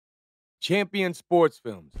Champion Sports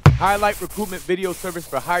Films, highlight recruitment video service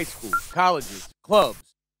for high schools, colleges,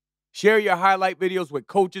 clubs. Share your highlight videos with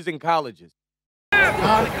coaches and colleges. Way to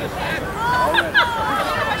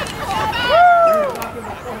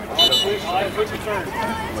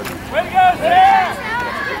go, Sam!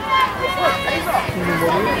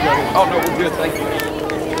 Oh, no, we're good, thank you.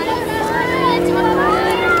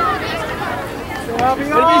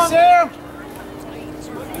 Maybe Sam!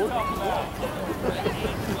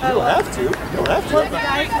 You don't have to. You don't have to.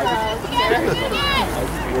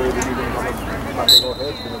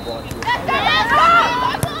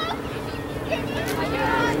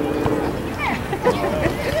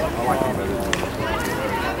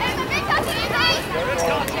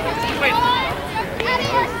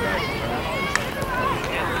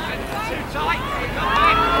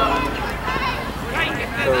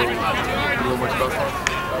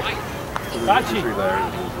 Katy,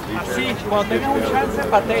 así, cuando tenga un chance,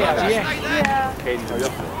 patea bien. Katy,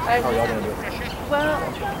 how y'all gonna do it? Well,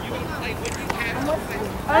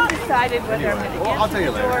 I'm undecided whether I'm going to I'll tell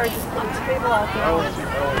you later. or just put the table out there.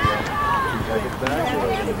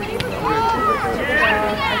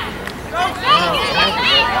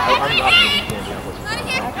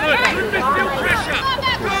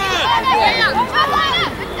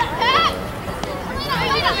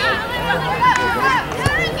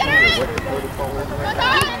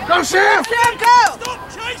 Go, Sam! Sam, go! Stop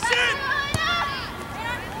chasing!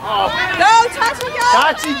 Go, Tachi, go!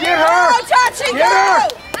 Katy, get her! Go, Tachi, Get go! her!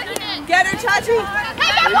 Get her, Tachi!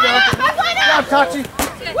 Stop, Katy!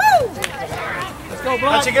 Woo! Let's go,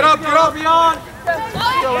 Katy, get up, Albions! Let's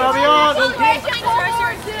go, Albions!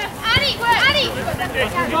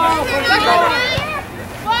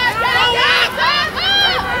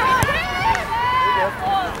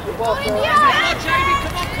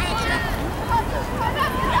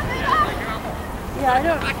 Yeah, I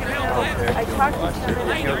don't know. I talked to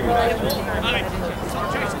somebody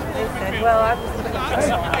they said, well, I was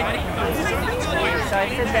so I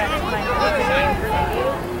said that to my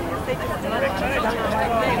husband. They just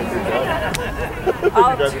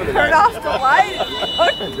I'll turn off the light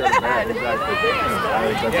and go to bed. The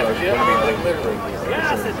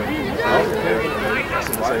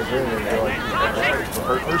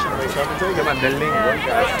first person to make something, I'm not building one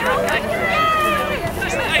guy.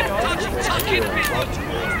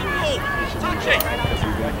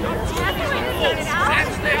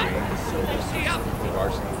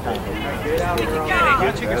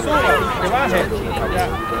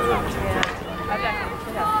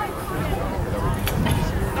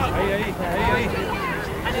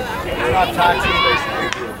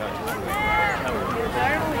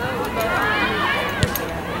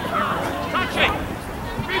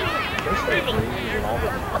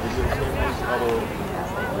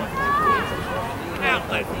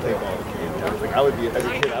 I would be, as a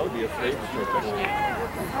kid, I would be afraid to throw a couple.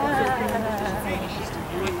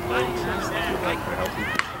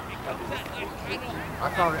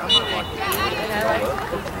 I'm not watching it.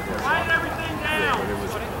 Everything down!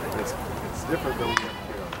 But it's different than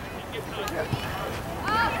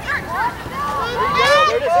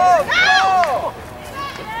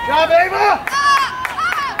Job, Ava!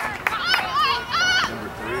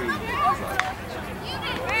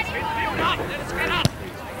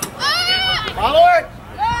 Follow it!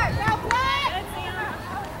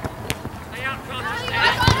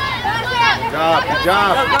 Good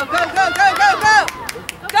job. Go, go, go, go, go, go!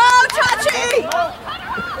 Go, Tachi!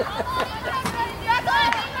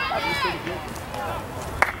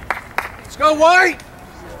 Let's go, White!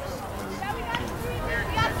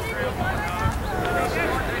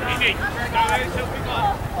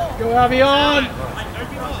 Go, Albion!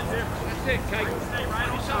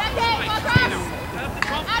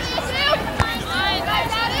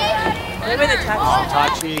 Give me the touch. Oh,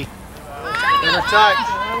 Tachi. Give her touch.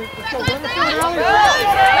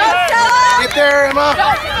 Get there, Emma!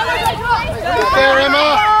 Get there, Emma!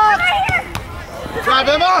 Drive,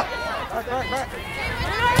 Emma!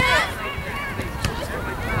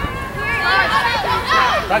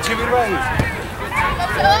 Tachi, be ready.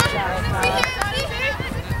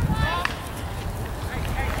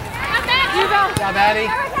 Good job, Addie.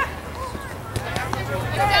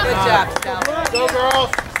 Good job, Stella. Go,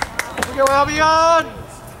 girls. Here we go, Albion.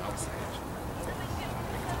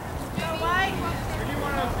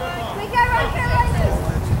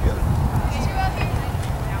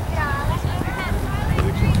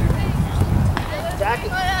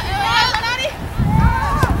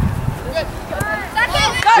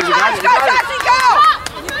 Go, Tachi, go, Tachi, go!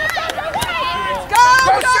 Go,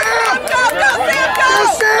 go, Sam! Go, Sam, go! Go,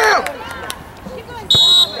 Sam!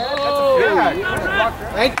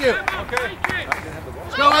 Thank you. Okay.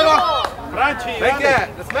 Let's go, Emma. Franchi, Make that.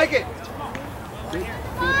 Let's make it.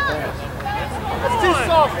 That's too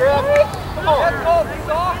soft, Ref. Come on. That's too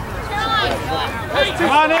soft.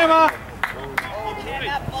 Come on, Emma.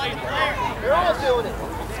 They're all doing it.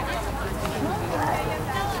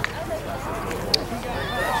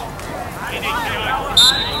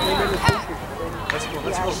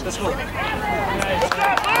 Let's go.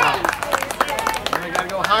 We gotta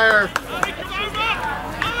go higher.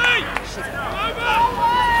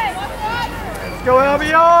 Let's go,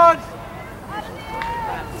 Albions.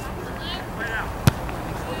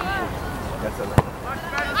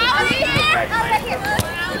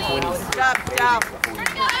 Job.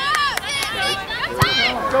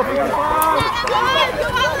 Go for the ball.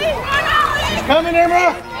 She's coming, Emma.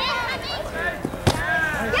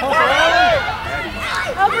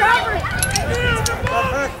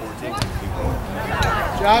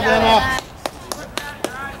 Job, Emma.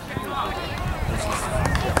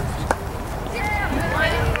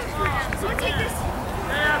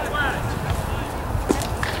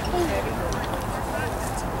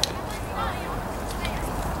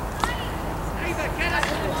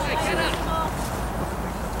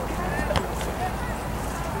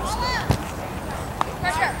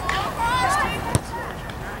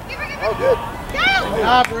 Oh, good.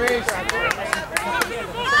 Job, Reese.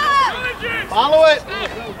 Follow it.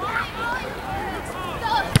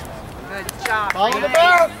 Good job. Follow the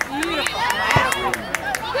ball.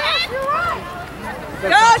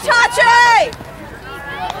 Go, Tachi!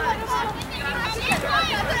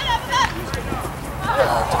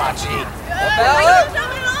 Tachi.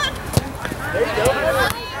 There you go.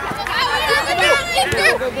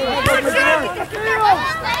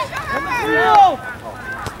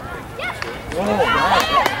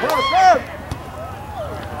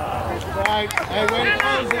 Right. Hey, way to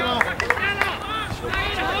close, Emma.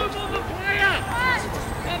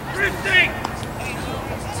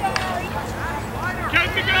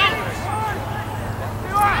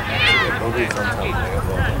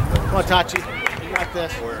 Come on, Tachi. You got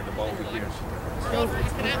this.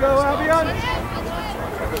 Let's go, Albion.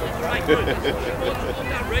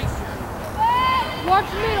 Watch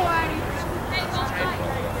the middle, Addy.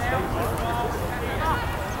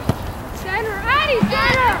 Center, Addy,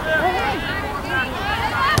 center!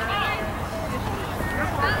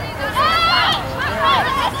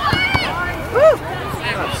 Woo!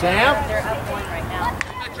 Sam? They're up one right now.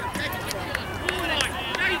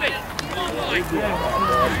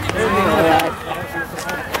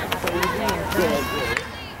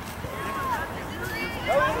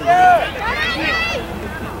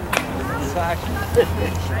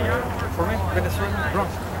 For me, Venezuela,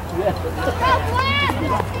 Bronx.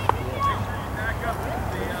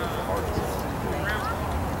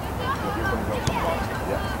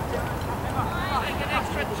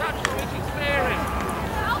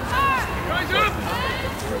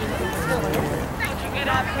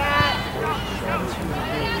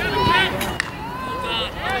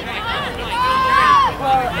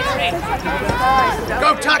 Go,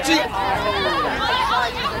 Tachi.